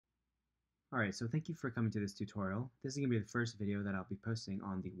Alright, so thank you for coming to this tutorial. This is going to be the first video that I'll be posting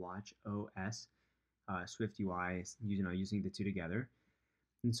on the watchOS SwiftUI, using the two together.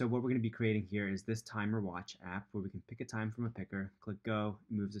 And so what we're going to be creating here is this timer watch app where we can pick a time from a picker, click go,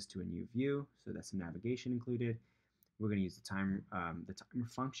 it moves us to a new view, so that's some navigation included. We're going to use the timer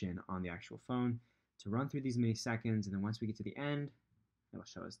function on the actual phone to run through these many seconds, and then once we get to the end, it'll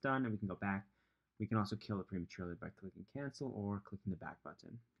show us done, and we can go back. We can also kill it prematurely by clicking cancel or clicking the back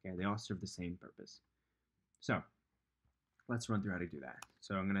button. Okay, they all serve the same purpose. So let's run through how to do that.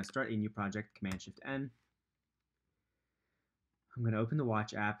 So I'm going to start a new project, Command-Shift-N. I'm going to open the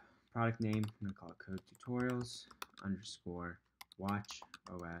watch app, product name, I'm going to call it code tutorials underscore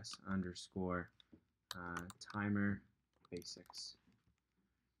watchOS underscore timer basics.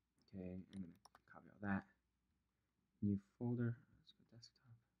 Okay, I'm going to copy all that. New folder, let's go desktop.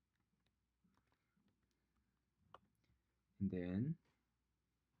 And then,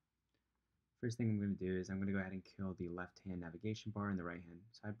 first thing I'm going to do is I'm going to go ahead and kill the left-hand navigation bar and the right-hand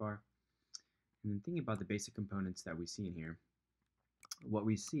sidebar. And then thinking about the basic components that we see in here, what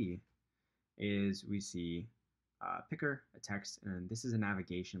we see is we see a picker, a text, and this is a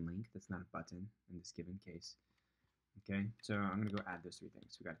navigation link. That's not a button in this given case. Okay, so I'm going to go add those three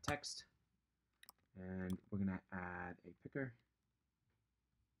things. We got a text, and we're going to add a picker.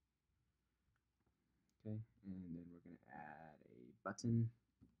 Okay, and then we're going to add a button.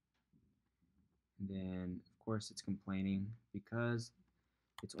 And then, of course, it's complaining because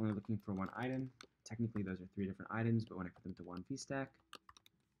it's only looking for one item. Technically, those are three different items, but when I put them to one VStack,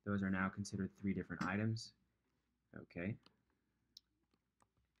 those are now considered three different items. Okay.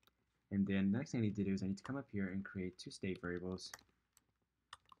 And then the next thing I need to do is I need to come up here and create two state variables.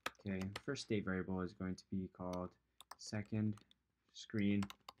 Okay, the first state variable is going to be called second screen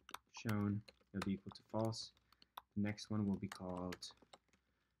shown. It'll be equal to false. The next one will be called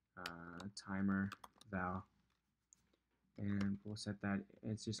timer val, and we'll set that.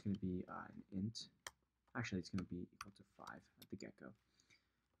 It's just going to be an int. Actually, it's going to be equal to 5 at the get-go.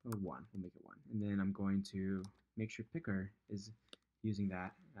 1. We'll make it 1, and then I'm going to make sure picker is using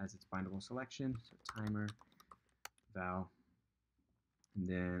that as its bindable selection. So timer val, and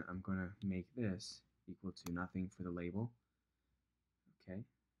then I'm going to make this equal to nothing for the label. Okay, and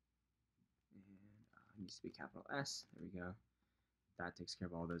it needs to be capital S. There we go. That takes care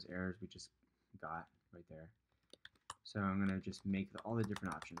of all those errors we just got right there. So I'm going to just make all the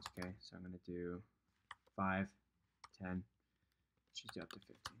different options, okay? So I'm going to do 5, 10, let's just do up to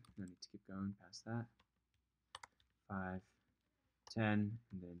 15. No need to keep going past that. 5, 10, and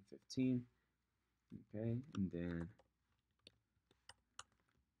then 15. Okay, and then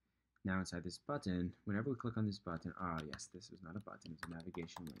now inside this button, whenever we click on this button, oh yes, this was not a button, it's a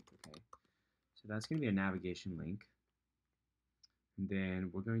navigation link, okay? So that's going to be a navigation link. And then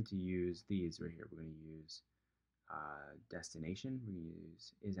we're going to use these right here. We're going to use destination, we're going to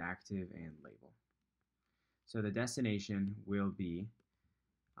use is active, and label. So the destination will be,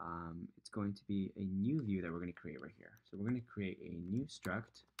 it's going to be a new view that we're going to create right here. So we're going to create a new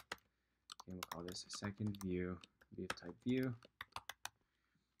struct, and we'll call this a second view, be of type view,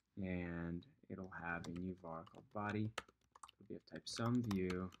 and it'll have a new var called body, it'll be of type some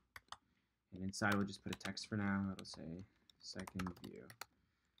view, and inside we'll just put a text for now. It'll say second view,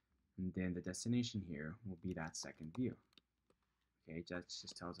 and then the destination here will be that second view. Okay, that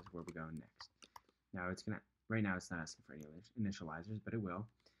just tells us where we're going next. Now it's gonna, right now it's not asking for any initializers, but it will.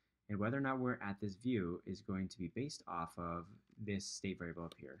 And whether or not we're at this view is going to be based off of this state variable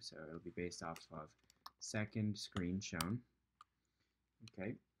up here. So it'll be based off of second screen shown.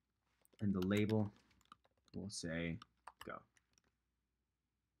 Okay, and the label will say go.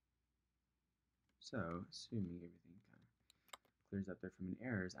 So assuming everything kind of clears up there from an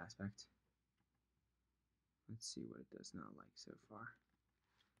errors aspect, let's see what it does not like so far.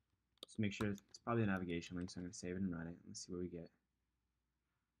 Just make sure it's probably a navigation link, so I'm going to save it and run it. Let's see what we get.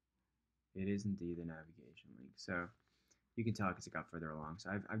 It is indeed the navigation link. So you can tell because it got further along.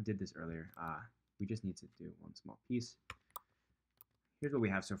 So I did this earlier. We just need to do one small piece. Here's what we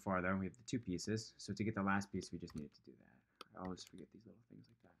have so far, though. We have the two pieces. So to get the last piece, we just needed to do that. I always forget these little things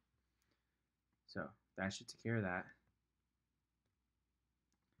like that. So that should take care of that.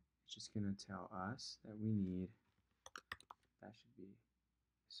 It's just going to tell us that we need, that should be a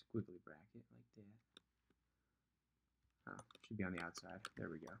squiggly bracket like that. Oh, should be on the outside. There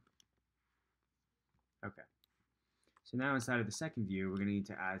we go. Okay. So now inside of the second view, we're going to need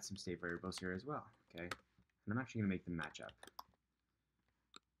to add some state variables here as well. Okay. And I'm actually going to make them match up.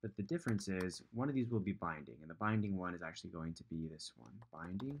 But the difference is one of these will be binding, and the binding one is actually going to be this one,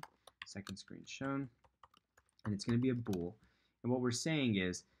 binding, second screen shown, and it's going to be a bool. And what we're saying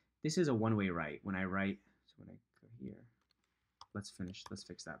is this is a one-way write. When I write, so when I go here, let's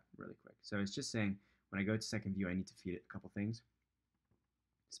fix that really quick. So it's just saying when I go to second view, I need to feed it a couple things.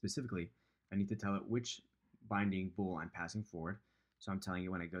 Specifically, I need to tell it which binding bool I'm passing forward. So I'm telling it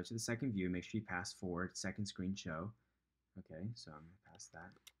when I go to the second view, make sure you pass forward second screen show. Okay, so I'm going to pass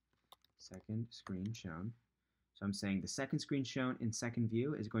that second screen shown. So I'm saying the second screen shown in second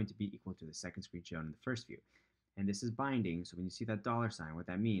view is going to be equal to the second screen shown in the first view. And this is binding, so when you see that $, what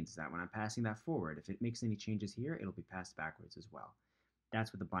that means is that when I'm passing that forward, if it makes any changes here, it'll be passed backwards as well.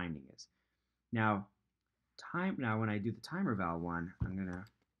 That's what the binding is. Now when I do the timer val one, I'm going to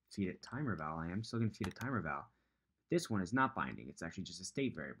feed it timer val. I am still going to feed it timer val. This one is not binding. It's actually just a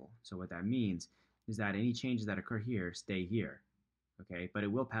state variable. So what that means is that any changes that occur here stay here. Okay, but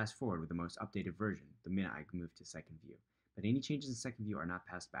it will pass forward with the most updated version the minute I move to second view. But any changes in second view are not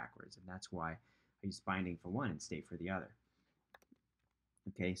passed backwards, and that's why I use binding for one and state for the other.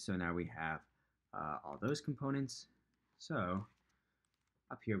 Okay, so now we have all those components. So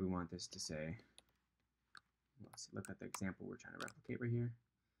up here we want this to say, let's look at the example we're trying to replicate right here.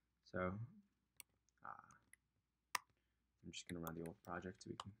 So I'm just going to run the old project so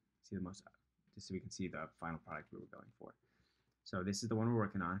we can see the final product we were going for. So this is the one we're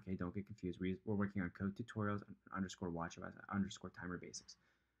working on. Okay, don't get confused. We're working on code tutorials _ watchOS _ timer basics.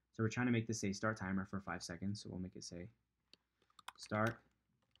 So we're trying to make this say start timer for 5 seconds. So we'll make it say start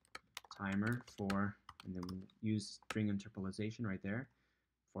timer for, and then we'll use string interpolation right there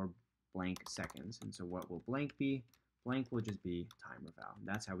for blank seconds. And so what will blank be? Blank will just be timer val.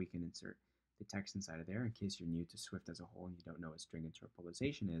 That's how we can insert the text inside of there. In case you're new to Swift as a whole and you don't know what string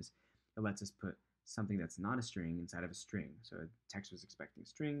interpolation is, it lets us put something that's not a string inside of a string. So text was expecting a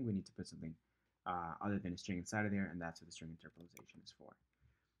string, we need to put something other than a string inside of there, and that's what the string interpolation is for.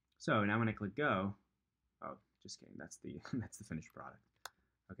 So now when I click go, oh, just kidding, that's the that's the finished product.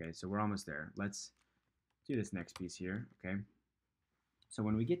 Okay, so we're almost there. Let's do this next piece here, okay? So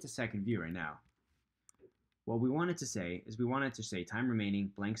when we get to second view right now, what we wanted to say is we wanted to say time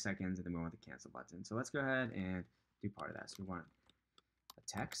remaining, blank seconds, and then we want the cancel button. So let's go ahead and do part of that. So we want a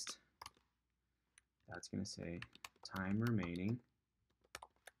text that's going to say time remaining,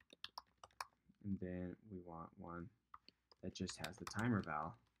 and then we want one that just has the timer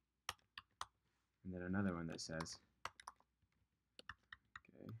val, and then another one that says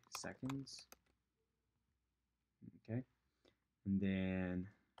seconds, okay, and then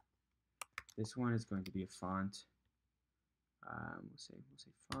this one is going to be a font. We'll say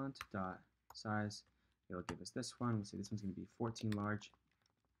font dot size. It'll give us this one. We'll say this one's going to be 14 large,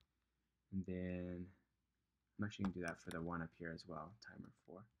 and then I'm actually going to do that for the one up here as well. Timer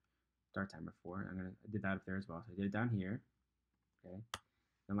 4, start timer 4. I did that up there as well. So I did it down here. Okay.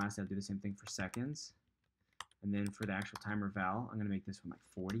 And lastly, I'll do the same thing for seconds. And then for the actual timer val, I'm going to make this one like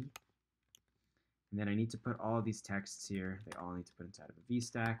 40. And then I need to put all of these texts here. They all need to put inside of a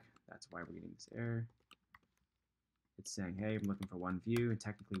VStack. That's why we're getting this error. It's saying, hey, I'm looking for one view, and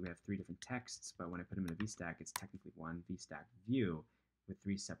technically we have 3 different texts, but when I put them in a VStack, it's technically one VStack view with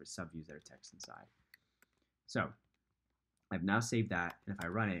 3 separate subviews that are text inside. So I've now saved that, and if I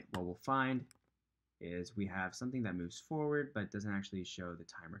run it, what we'll find is we have something that moves forward, but doesn't actually show the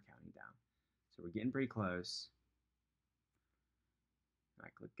timer counting down. So we're getting pretty close. I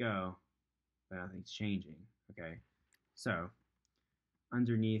click go, but nothing's changing. Okay, so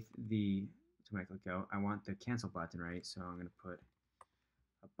underneath the, so when I click go, I want the cancel button, right? So I'm going to put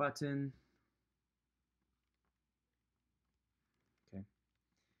a button. Okay,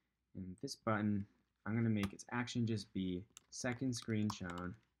 and this button, I'm going to make its action just be second screen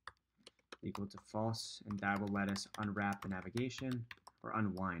shown equal to false, and that will let us unwrap the navigation, or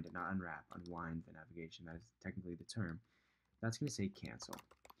unwind it, not unwrap, unwind the navigation. That is technically the term. That's going to say cancel.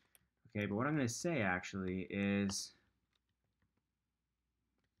 Okay, but what I'm going to say actually is,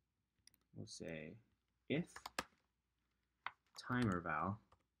 we'll say if timer val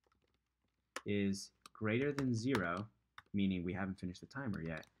is greater than 0, meaning we haven't finished the timer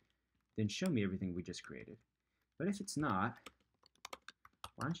yet, then show me everything we just created. But if it's not,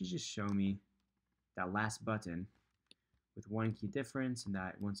 why don't you just show me that last button with one key difference, and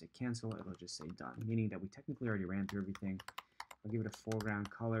that once it cancels, it'll just say done, meaning that we technically already ran through everything. I'll give it a foreground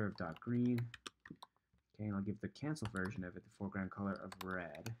color of dark green. Okay, and I'll give the cancel version of it the foreground color of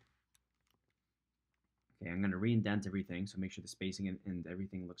red. Okay, I'm going to re-indent everything, so make sure the spacing and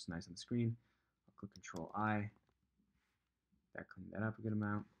everything looks nice on the screen. I'll click Control I. That cleaned that up a good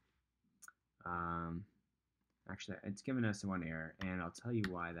amount. Actually, it's given us one error, and I'll tell you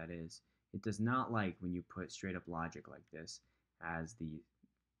why that is. It does not like when you put straight up logic like this as the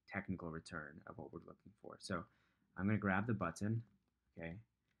technical return of what we're looking for. So I'm going to grab the button, okay,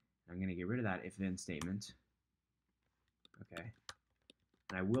 I'm going to get rid of that if-then statement. Okay.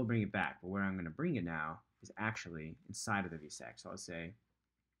 And I will bring it back, but where I'm going to bring it now is actually inside of the VStack. So I'll say,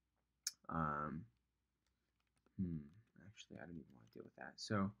 actually, I don't even want to deal with that.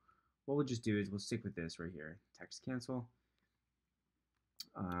 So what we'll just do is we'll stick with this right here, text cancel.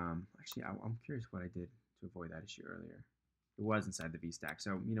 Actually, I'm curious what I did to avoid that issue earlier. It was inside the VStack,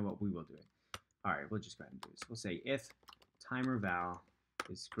 so you know what, we will do it. All right, we'll just go ahead and do this. We'll say if timer val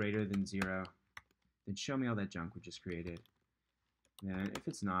is greater than 0, then show me all that junk we just created. And if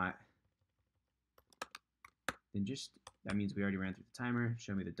it's not, then just, that means we already ran through the timer.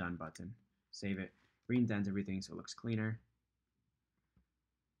 Show me the done button. Save it. Re-indent everything so it looks cleaner.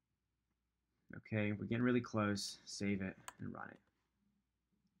 Okay, we're getting really close. Save it and run it.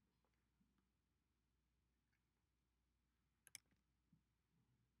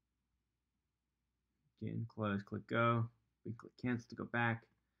 Getting close, click go. We click cancel to go back.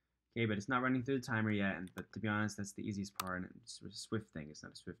 Okay, but it's not running through the timer yet, but to be honest, that's the easiest part. It's a Swift thing, it's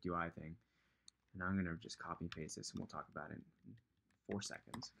not a SwiftUI thing. And I'm gonna just copy and paste this and we'll talk about it in 4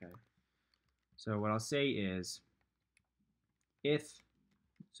 seconds, okay? So what I'll say is, if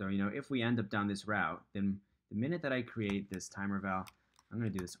we end up down this route, then the minute that I create this timer val, I'm gonna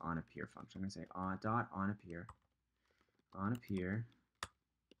do this onAppear function. I'm gonna say onAppear.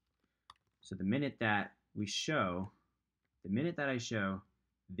 So the minute that I show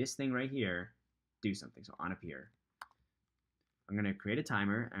this thing right here, do something. So onAppear. I'm going to create a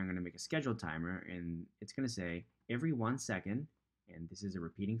timer, and I'm going to make a scheduled timer, and it's going to say every 1 second, and this is a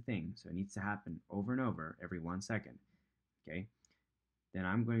repeating thing, so it needs to happen over and over every 1 second. Okay? Then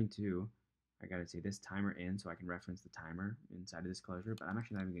I got to say this timer in so I can reference the timer inside of this closure, but I'm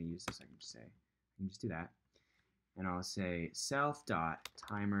actually not even going to use this. I can just do that. And I'll say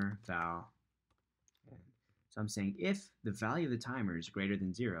self.timer val. So I'm saying if the value of the timer is greater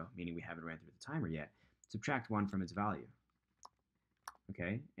than 0, meaning we haven't ran through the timer yet, subtract 1 from its value.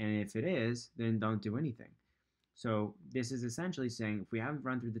 Okay, and if it is, then don't do anything. So this is essentially saying if we haven't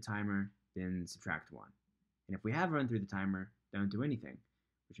run through the timer, then subtract 1. And if we have run through the timer, don't do anything,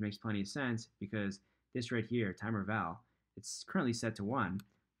 which makes plenty of sense because this right here, timer val, it's currently set to 1,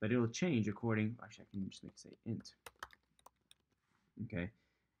 but it'll change according, actually I can just make it say int. Okay,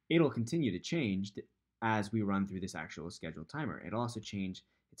 it'll continue to change as we run through this actual scheduled timer. It'll also change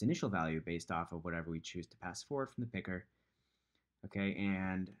its initial value based off of whatever we choose to pass forward from the picker. Okay,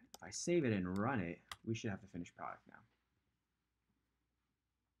 and if I save it and run it, we should have the finished product now.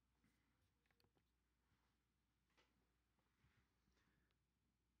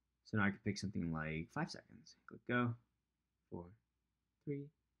 So now I can pick something like 5 seconds. Click go. 4, 3,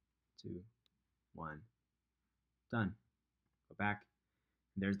 2, 1. Done. Go back.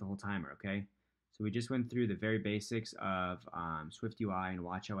 And there's the whole timer, okay? So we just went through the very basics of SwiftUI and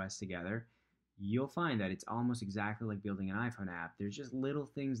watchOS together. You'll find that it's almost exactly like building an iPhone app. There's just little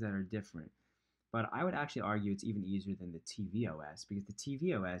things that are different. But I would actually argue it's even easier than the tvOS, because the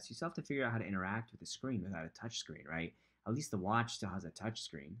tvOS, you still have to figure out how to interact with the screen without a touch screen, right? At least the watch still has a touch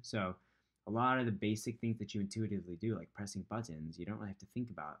screen. So a lot of the basic things that you intuitively do, like pressing buttons, you don't really have to think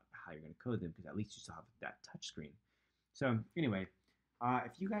about how you're going to code them, because at least you still have that touch screen. So anyway,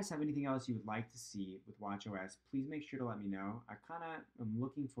 if you guys have anything else you would like to see with watchOS, please make sure to let me know. I kind of am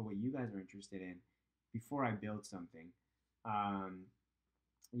looking for what you guys are interested in before I build something.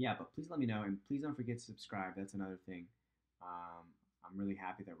 Yeah, but please let me know, and please don't forget to subscribe. That's another thing. I'm really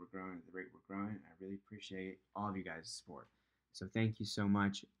happy that we're growing at the rate we're growing. I really appreciate all of you guys' support. So thank you so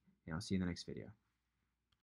much, and I'll see you in the next video.